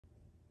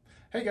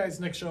Hey guys,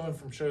 Nick Showman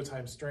from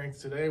Showtime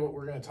Strength. Today what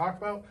we're going to talk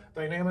about,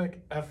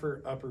 dynamic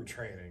effort upper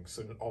training,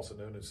 so also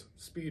known as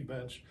speed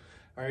bench.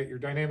 All right, your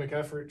dynamic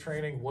effort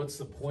training, what's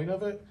the point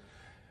of it?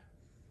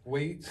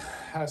 Weight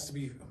has to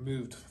be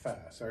moved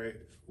fast, all right?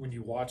 When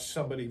you watch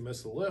somebody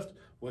miss a lift,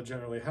 what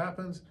generally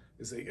happens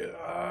is they get,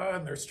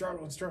 and they're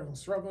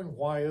struggling.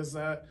 Why is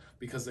that?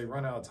 Because they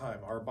run out of time.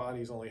 Our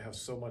bodies only have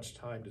so much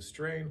time to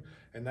strain,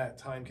 and that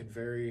time can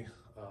vary,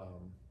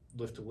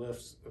 lift to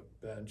lift,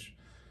 bench,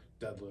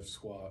 deadlift,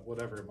 squat,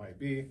 whatever it might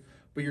be,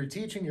 but you're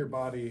teaching your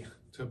body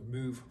to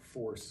move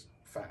force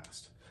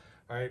fast.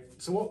 All right,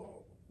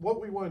 so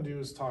what we want to do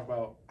is talk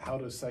about how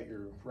to set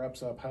your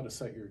reps up, how to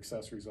set your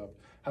accessories up,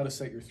 how to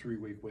set your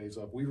 3-week waves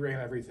up. We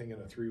ran everything in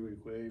a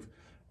 3-week wave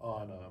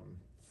on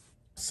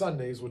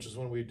Sundays, which is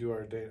when we do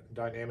our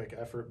dynamic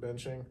effort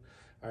benching.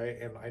 All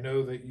right, and I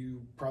know that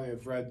you probably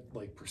have read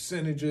like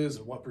percentages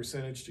and what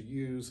percentage to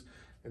use,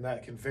 and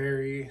that can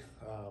vary,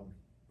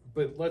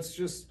 but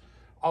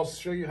I'll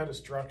show you how to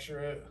structure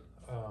it,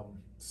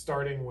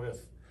 starting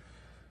with,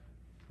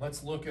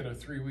 let's look at a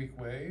 3-week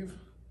wave.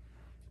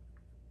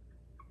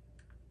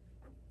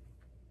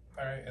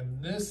 All right,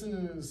 and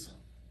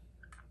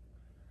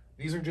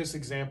these are just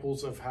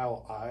examples of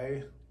how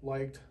I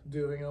liked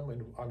doing them,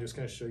 and I'm just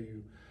gonna show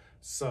you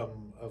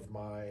some of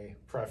my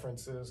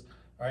preferences.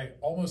 All right,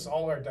 almost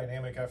all our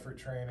dynamic effort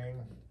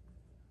training,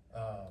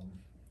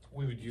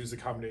 we would use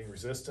accommodating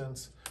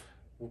resistance.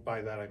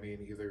 By that I mean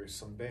either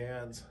some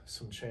bands,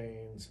 some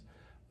chains,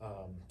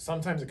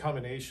 sometimes a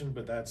combination,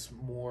 but that's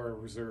more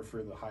reserved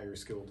for the higher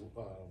skilled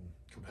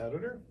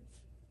competitor.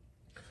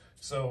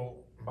 So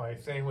my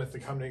thing with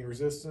accommodating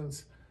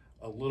resistance,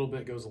 a little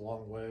bit goes a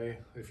long way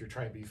if you're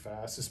trying to be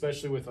fast,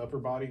 especially with upper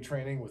body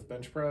training with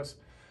bench press.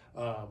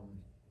 A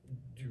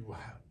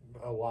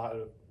lot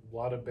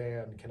of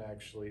band can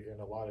actually, and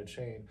a lot of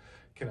chain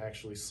can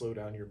actually slow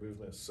down your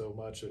movement so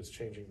much as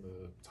changing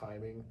the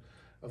timing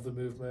of the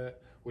movement,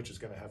 which is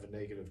going to have a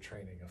negative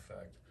training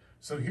effect.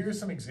 So here's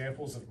some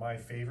examples of my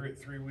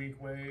favorite 3-week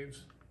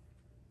waves.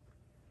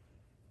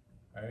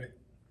 All right.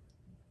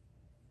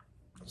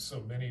 So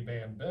mini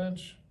band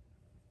bench.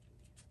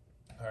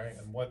 All right,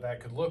 and what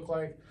that could look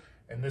like.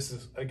 And this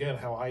is, again,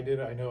 how I did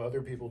it. I know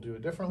other people do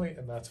it differently,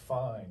 and that's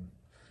fine.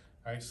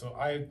 All right, so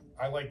I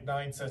like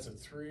 9 sets of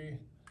 3.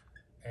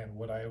 And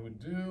what I would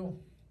do,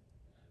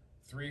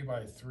 3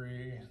 by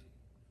 3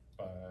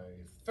 by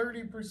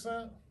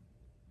 30%.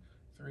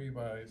 3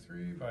 by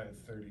 3 by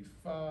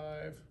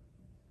 35,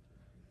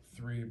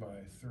 3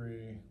 by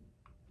 3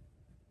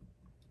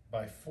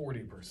 by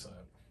 40%.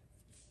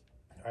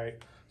 All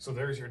right, so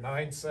there's your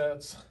 9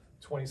 sets,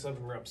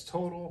 27 reps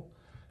total,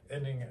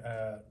 ending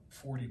at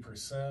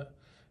 40%.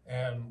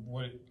 And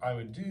what I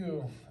would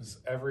do is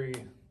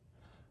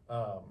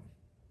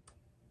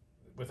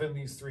within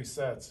these 3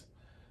 sets,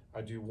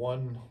 I do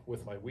one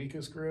with my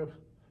weakest grip,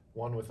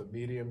 one with a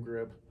medium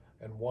grip,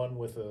 and one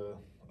with a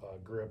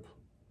grip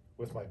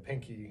with my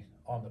pinky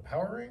on the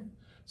power ring.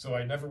 So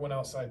I never went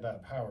outside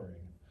that power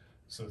ring.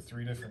 So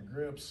 3 different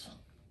grips.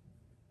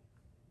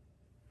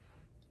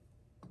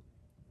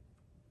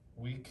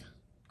 Weak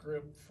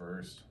grip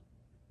first.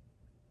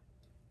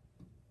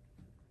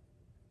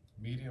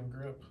 Medium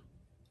grip.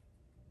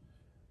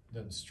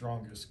 Then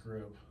strongest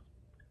grip.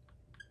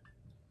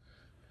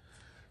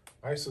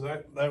 All right, so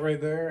that right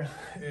there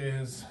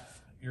is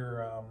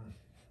your,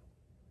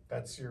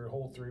 that's your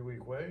whole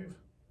 3-week wave.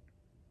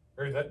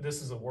 Or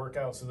this is a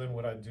workout, so then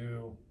what I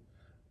do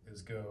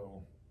is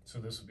go, so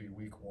this would be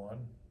week 1.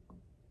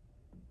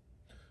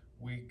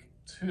 Week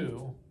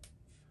 2,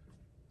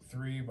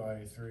 3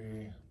 by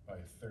 3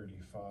 by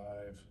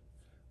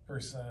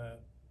 35%,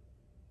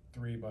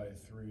 3 by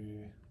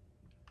 3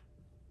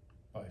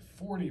 by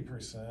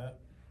 40%,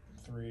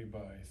 3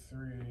 by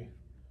 3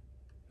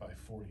 by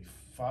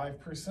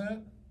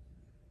 45%.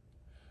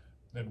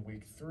 Then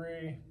week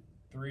 3,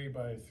 3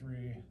 by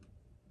 3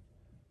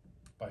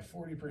 by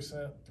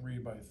 40%, 3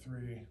 by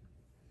 3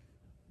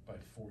 by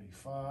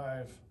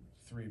 45,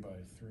 3 by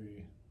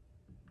 3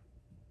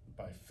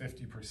 by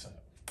 50%.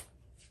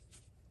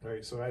 All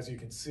right, so as you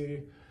can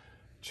see,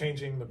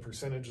 changing the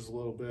percentages a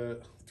little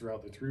bit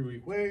throughout the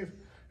 3-week wave.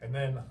 And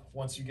then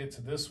once you get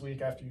to this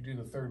week, after you do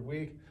the 3rd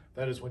week,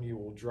 that is when you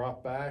will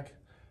drop back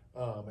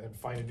and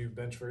find a new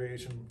bench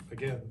variation.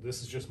 Again,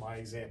 this is just my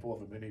example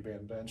of a mini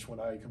band bench. When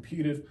I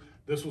competed,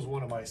 this was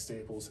one of my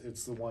staples.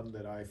 It's the one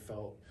that I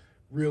felt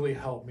really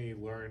helped me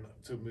learn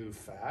to move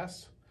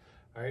fast.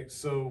 All right,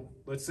 so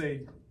let's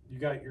say you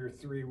got your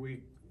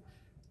 3-week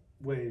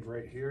wave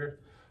right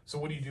here. So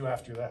what do you do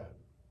after that?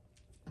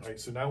 All right,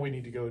 so now we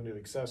need to go into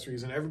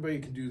accessories, and everybody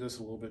can do this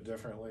a little bit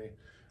differently.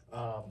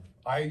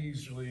 I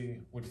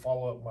usually would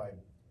follow up my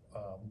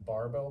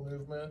barbell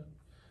movement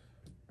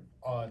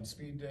on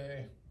speed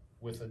day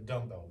with a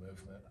dumbbell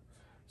movement.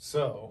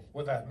 So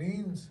what that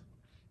means,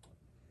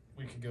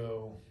 we could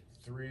go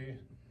 3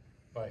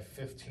 by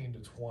 15 to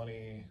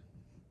 20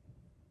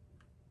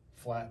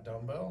 flat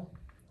dumbbell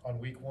on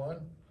week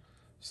 1.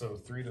 So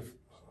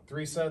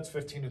 3 sets,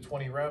 15 to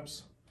 20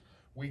 reps.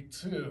 Week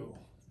 2,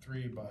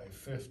 3 by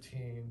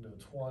 15 to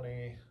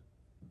 20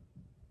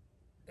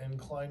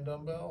 incline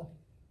dumbbell.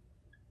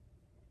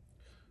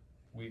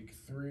 Week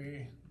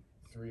 3,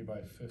 3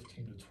 by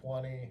 15 to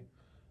 20,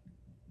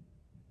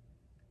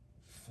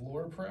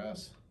 floor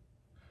press.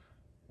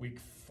 Week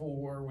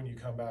 4, when you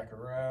come back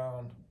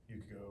around, you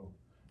could go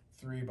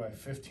 3 by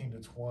 15 to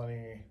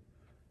 20,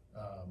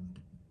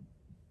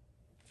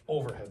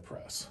 overhead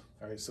press.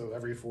 All right, so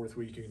every 4th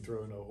week you can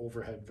throw in an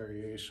overhead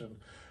variation.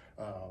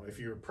 If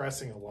you're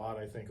pressing a lot,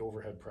 I think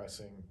overhead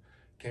pressing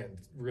can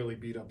really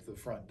beat up the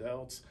front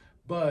delts,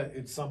 but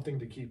it's something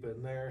to keep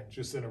in there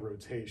just in a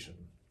rotation.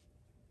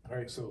 All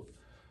right, so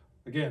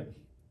again,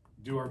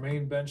 do our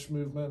main bench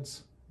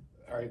movements.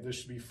 All right, this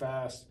should be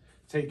fast.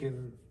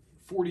 Taking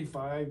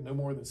 45, no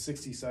more than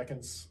 60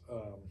 seconds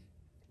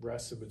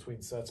rest in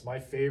between sets. My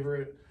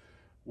favorite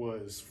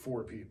was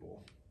 4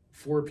 people.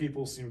 4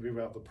 people seem to be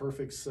about the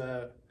perfect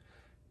set,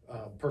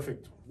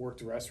 perfect work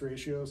to rest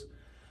ratios.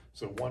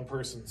 So 1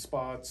 person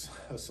spots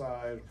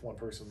aside, 1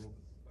 person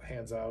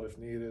hands out if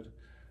needed.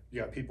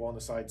 You got people on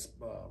the sides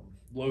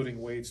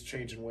loading weights,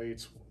 changing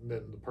weights, and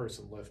then the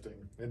person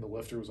lifting. And the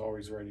lifter was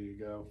always ready to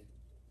go.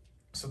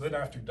 So then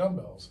after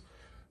dumbbells,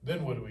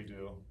 then what do we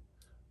do?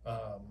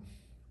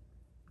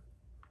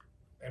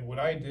 And what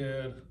I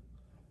did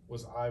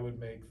was I would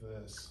make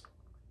this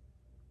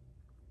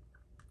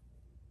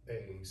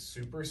a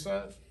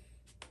superset.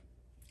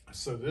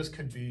 So this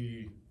could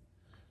be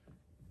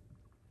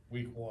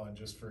week 1,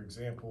 just for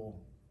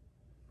example,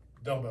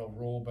 dumbbell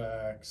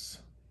rollbacks,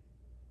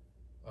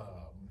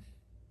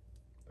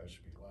 that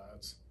should be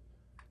lats,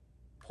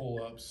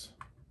 pull-ups,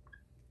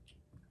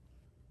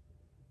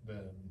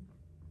 then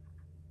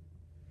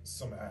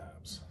some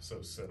abs,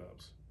 so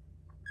sit-ups.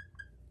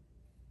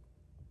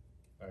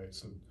 All right,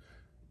 so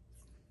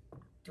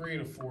 3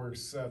 to 4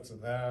 sets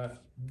of that,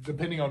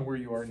 depending on where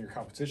you are in your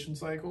competition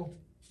cycle.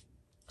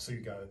 So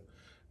you got,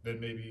 then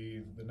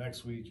maybe the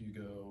next week you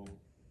go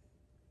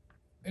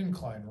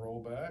incline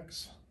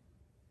rollbacks,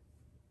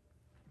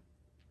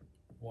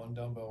 1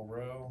 dumbbell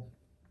row.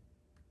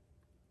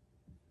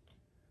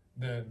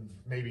 Then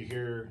maybe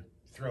here,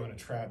 throw in a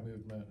trap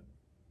movement,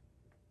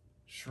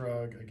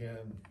 shrug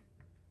again.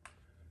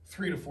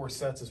 3 to 4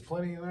 sets is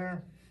plenty in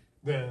there.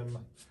 Then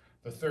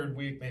the 3rd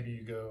week, maybe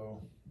you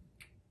go,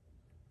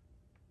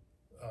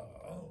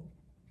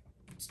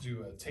 let's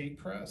do a Tate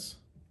press.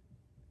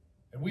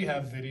 And we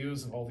have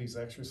videos of all these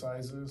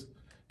exercises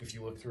if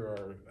you look through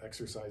our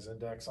exercise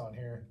index on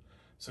here.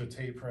 So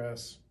Tate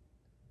press,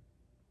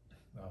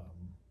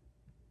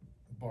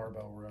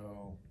 barbell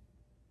row,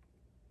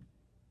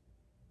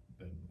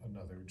 then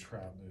another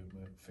trap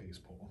movement, face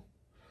pull.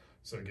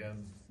 So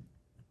again,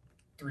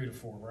 3 to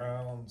 4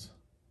 rounds.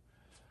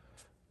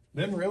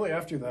 Then really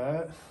after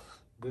that,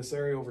 this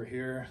area over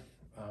here,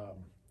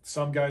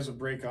 some guys would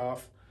break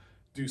off,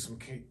 do some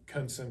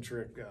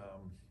concentric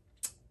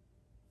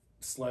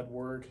sled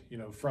work, you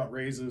know, front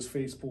raises,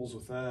 face pulls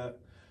with that.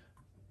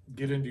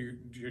 Get into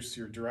just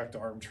your direct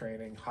arm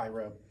training, high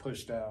rep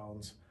push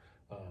downs,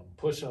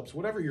 push-ups,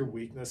 whatever your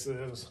weakness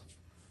is.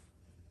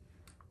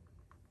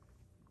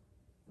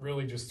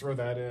 Really just throw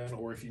that in,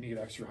 or if you need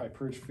extra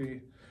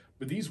hypertrophy.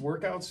 But these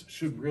workouts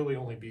should really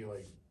only be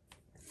like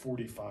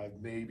 45,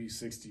 maybe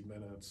 60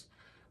 minutes.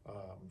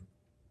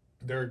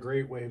 They're a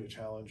great way to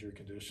challenge your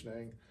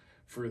conditioning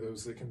for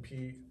those that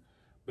compete.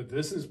 But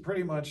this is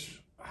pretty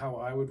much how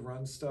I would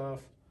run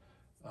stuff,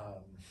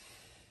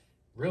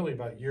 really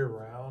about year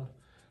round.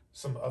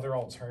 Some other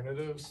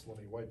alternatives, let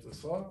me wipe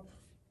this off.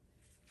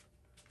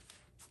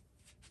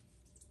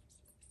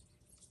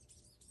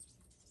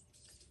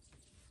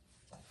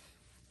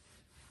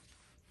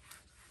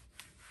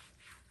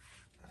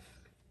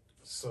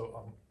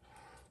 So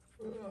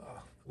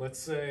let's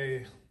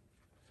say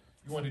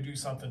you want to do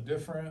something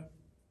different.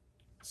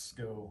 Let's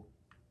go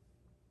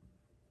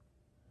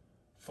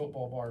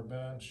football bar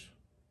bench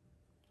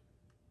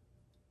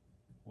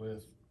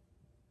with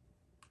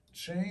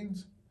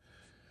chains.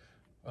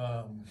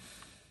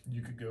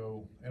 You could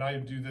go, and I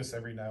do this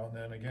every now and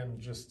then, again,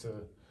 just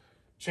to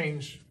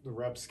change the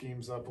rep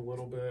schemes up a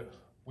little bit.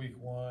 Week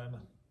 1,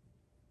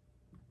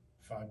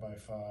 5 by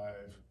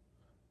 5.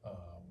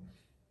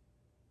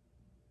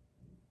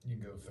 You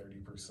can go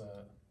 30%.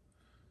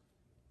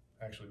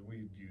 Actually,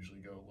 we usually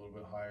go a little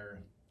bit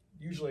higher.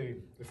 Usually,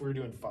 if we were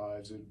doing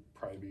 5s, it'd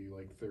probably be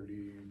like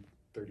 30,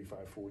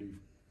 35,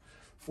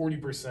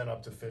 40%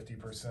 up to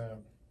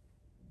 50%.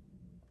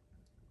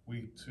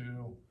 Week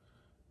 2,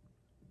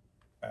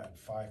 add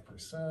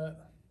 5%.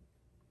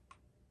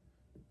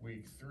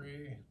 Week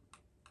 3,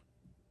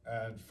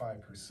 add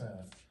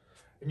 5%.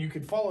 And you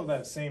could follow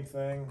that same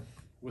thing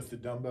with the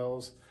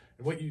dumbbells.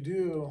 And what you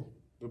do,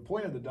 the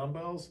point of the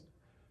dumbbells,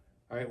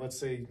 all right, let's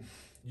say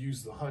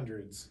use the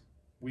hundreds.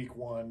 Week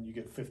 1, you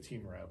get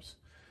 15 reps.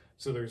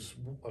 So there's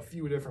a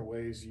few different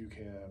ways you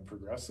can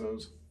progress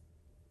those.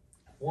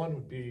 One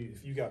would be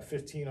if you got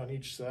 15 on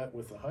each set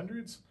with the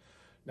hundreds,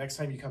 next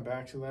time you come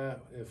back to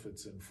that, if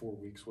it's in 4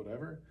 weeks,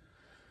 whatever,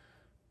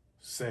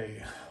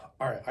 say,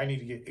 all right, I need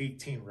to get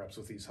 18 reps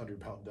with these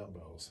 100-pound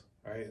dumbbells.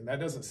 All right, and that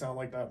doesn't sound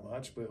like that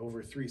much, but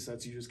over 3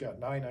 sets, you just got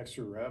 9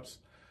 extra reps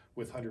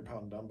with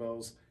 100-pound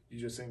dumbbells. you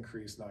just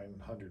increase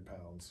 900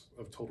 pounds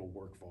of total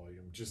work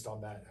volume just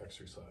on that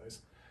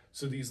exercise.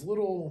 So these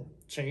little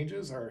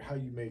changes are how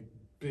you make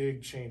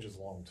big changes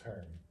long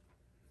term.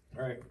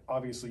 All right,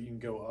 obviously you can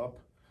go up,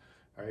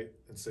 all right,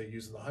 and say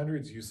using the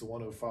hundreds, use the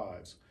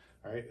 105s,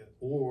 all right,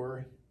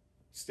 or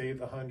stay at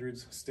the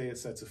hundreds, stay at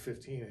sets of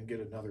 15 and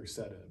get another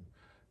set in.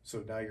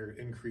 So now you're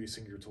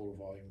increasing your total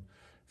volume.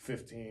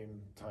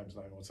 15 times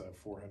 9, what's that,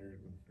 400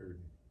 or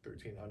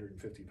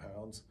 1,350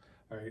 pounds.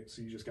 All right,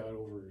 so you just got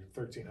over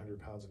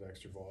 1,300 pounds of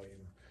extra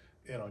volume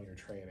in on your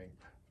training.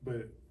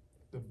 But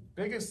the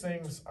biggest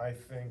things I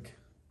think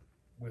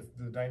with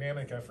the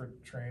dynamic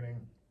effort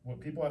training, what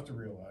people have to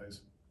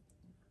realize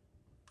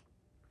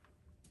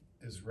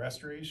is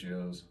rest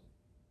ratios.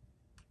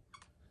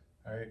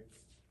 All right,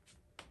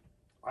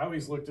 I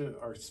always looked at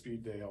our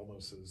speed day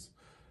almost as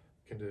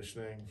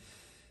conditioning.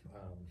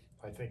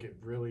 I think it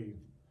really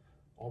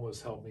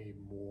almost helped me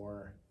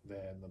more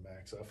than the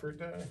max effort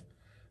day.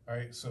 All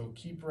right, so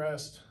keep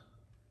rest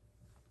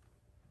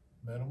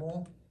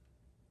minimal.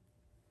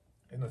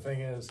 And the thing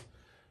is,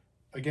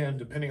 again,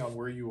 depending on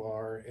where you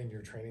are in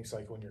your training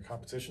cycle and your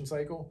competition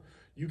cycle,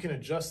 you can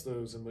adjust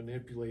those and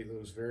manipulate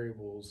those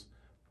variables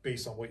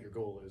based on what your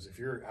goal is. If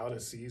you're out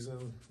of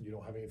season, you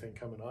don't have anything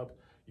coming up,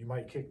 you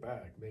might kick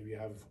back, maybe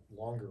have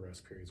longer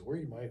rest periods, or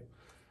you might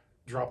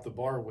drop the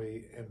bar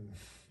weight and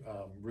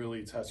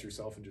really test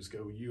yourself and just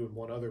go you and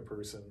one other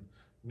person,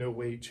 no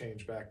weight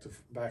change back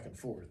and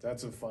forth.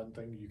 That's a fun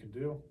thing you can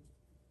do.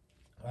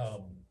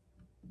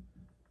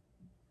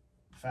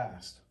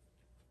 Fast.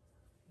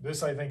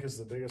 This I think is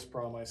the biggest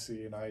problem I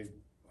see, and I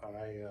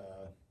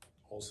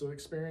also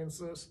experience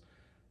this.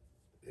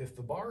 If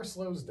the bar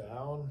slows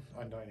down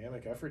on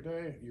dynamic effort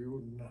day,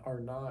 you are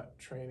not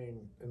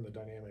training in the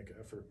dynamic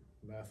effort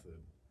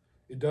method.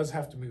 It does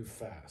have to move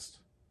fast.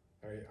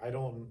 All right, I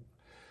don't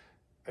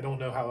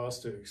know how else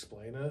to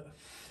explain it.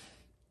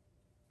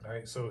 All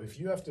right, so if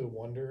you have to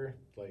wonder,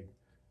 like,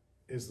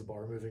 is the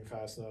bar moving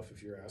fast enough?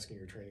 If you're asking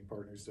your training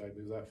partners, did I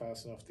move that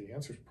fast enough? The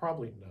answer is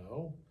probably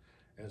no,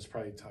 and it's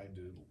probably time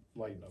to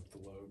lighten up the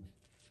load.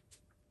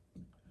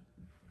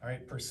 All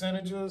right,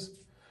 percentages.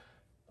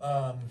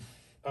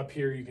 Up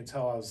here, you can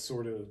tell I was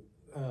sort of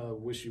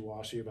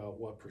wishy-washy about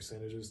what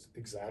percentages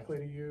exactly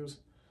to use.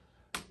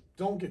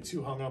 Don't get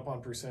too hung up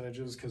on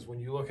percentages, because when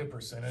you look at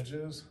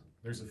percentages,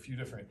 there's a few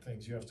different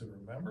things you have to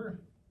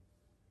remember.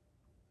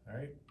 All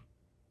right.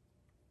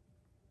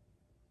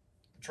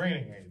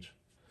 Training age.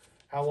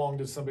 How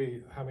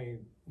many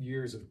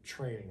years of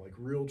training, like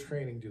real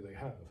training, do they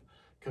have?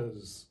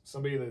 Because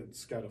somebody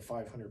that's got a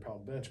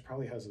 500-pound bench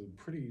probably has a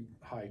pretty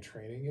high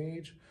training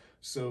age.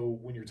 So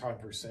when you're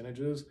talking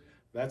percentages,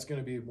 that's going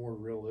to be a more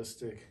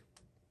realistic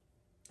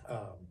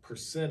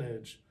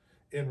percentage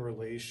in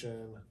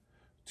relation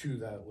to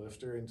that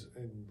lifter, and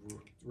in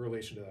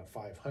relation to that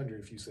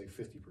 500. If you say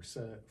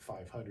 50%,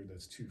 500,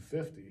 that's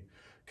 250.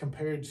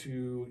 Compared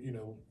to, you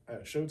know,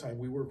 at Showtime,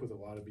 we work with a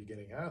lot of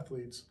beginning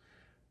athletes.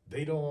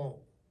 They don't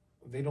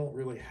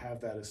really have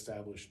that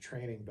established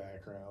training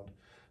background.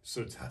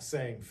 So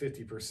saying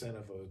 50%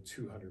 of a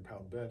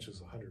 200-pound bench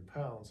is 100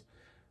 pounds,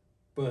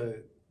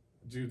 but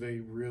do they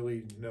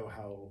really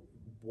know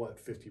what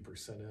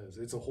 50% is?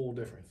 It's a whole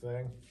different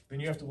thing.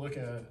 Then you have to look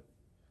at,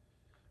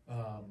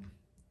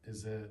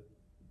 is it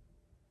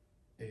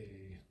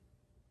a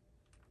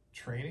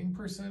training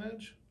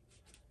percentage?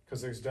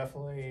 Because there's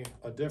definitely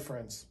a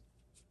difference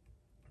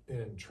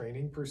in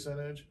training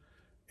percentage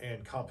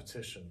and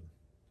competition.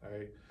 All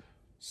right.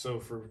 So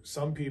for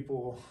some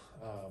people,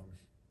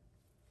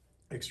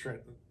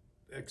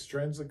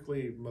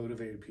 extrinsically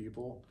motivated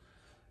people,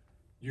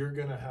 you're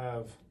going to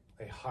have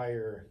a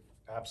higher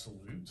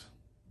absolute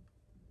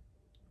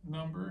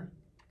number,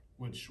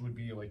 which would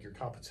be like your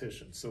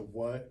competition. So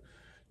what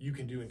you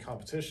can do in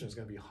competition is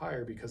going to be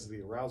higher because of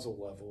the arousal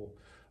level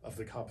of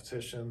the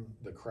competition,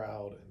 the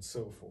crowd, and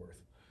so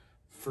forth.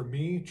 For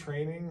me,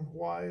 training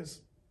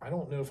wise, I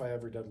don't know if I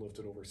ever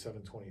deadlifted over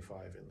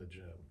 725 in the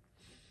gym.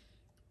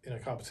 In a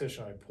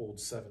competition, I pulled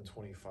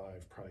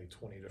 725 probably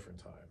 20 different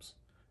times.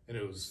 And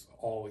it was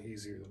all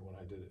easier than when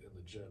I did it in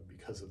the gym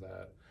because of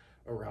that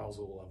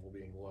arousal level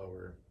being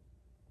lower.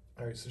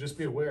 All right, so just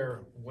be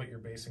aware what you're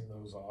basing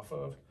those off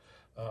of.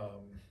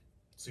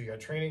 So you got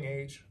training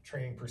age,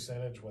 training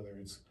percentage, whether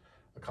it's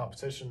a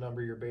competition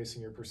number you're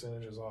basing your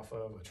percentages off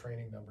of, a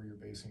training number you're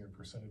basing your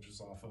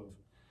percentages off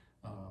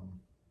of,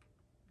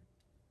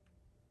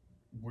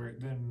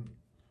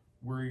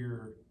 where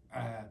you're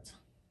at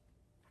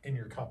in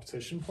your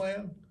competition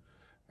plan.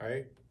 All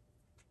right,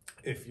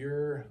 if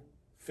you're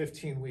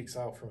 15 weeks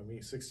out from a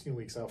meet, 16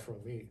 weeks out from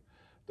a meet,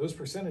 those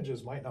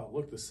percentages might not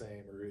look the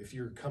same. Or if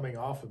you're coming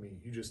off a meet,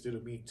 you just did a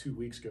meet 2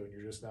 weeks ago and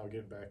you're just now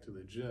getting back to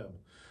the gym,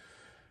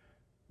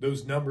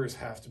 those numbers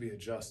have to be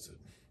adjusted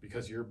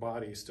because your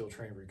body is still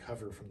trying to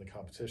recover from the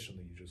competition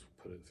that you just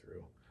put it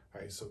through.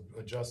 All right, so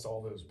adjust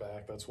all those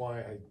back. That's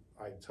why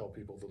I tell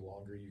people the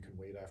longer you can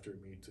wait after a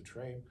meet to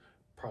train,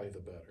 probably the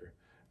better.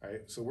 All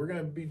right, so we're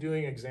gonna be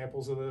doing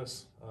examples of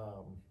this.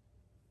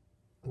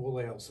 We'll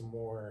lay out some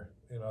more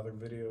in other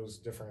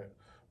videos, different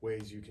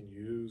ways you can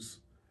use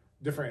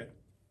different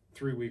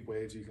 3-week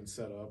waves you can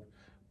set up,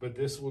 but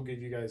this will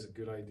give you guys a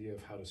good idea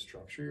of how to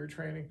structure your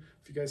training.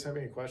 If you guys have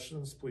any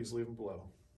questions, please leave them below.